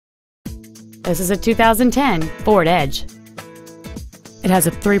This is a 2010 Ford Edge. It has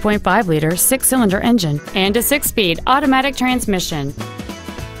a 3.5-liter six-cylinder engine and a six-speed automatic transmission.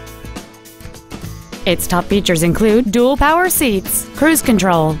 Its top features include dual power seats, cruise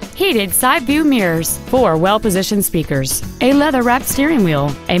control, heated side view mirrors, 4 well-positioned speakers, a leather-wrapped steering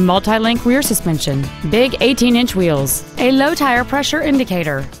wheel, a multi-link rear suspension, big 18-inch wheels, a low tire pressure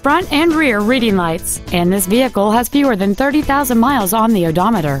indicator, front and rear reading lights, and this vehicle has fewer than 30,000 miles on the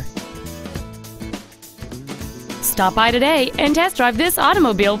odometer. Stop by today and test drive this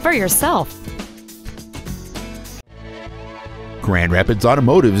automobile for yourself. Grand Rapids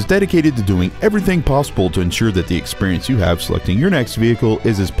Automotive is dedicated to doing everything possible to ensure that the experience you have selecting your next vehicle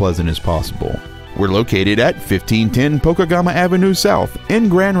is as pleasant as possible. We're located at 1510 Pokegama Avenue South in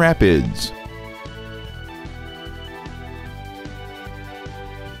Grand Rapids.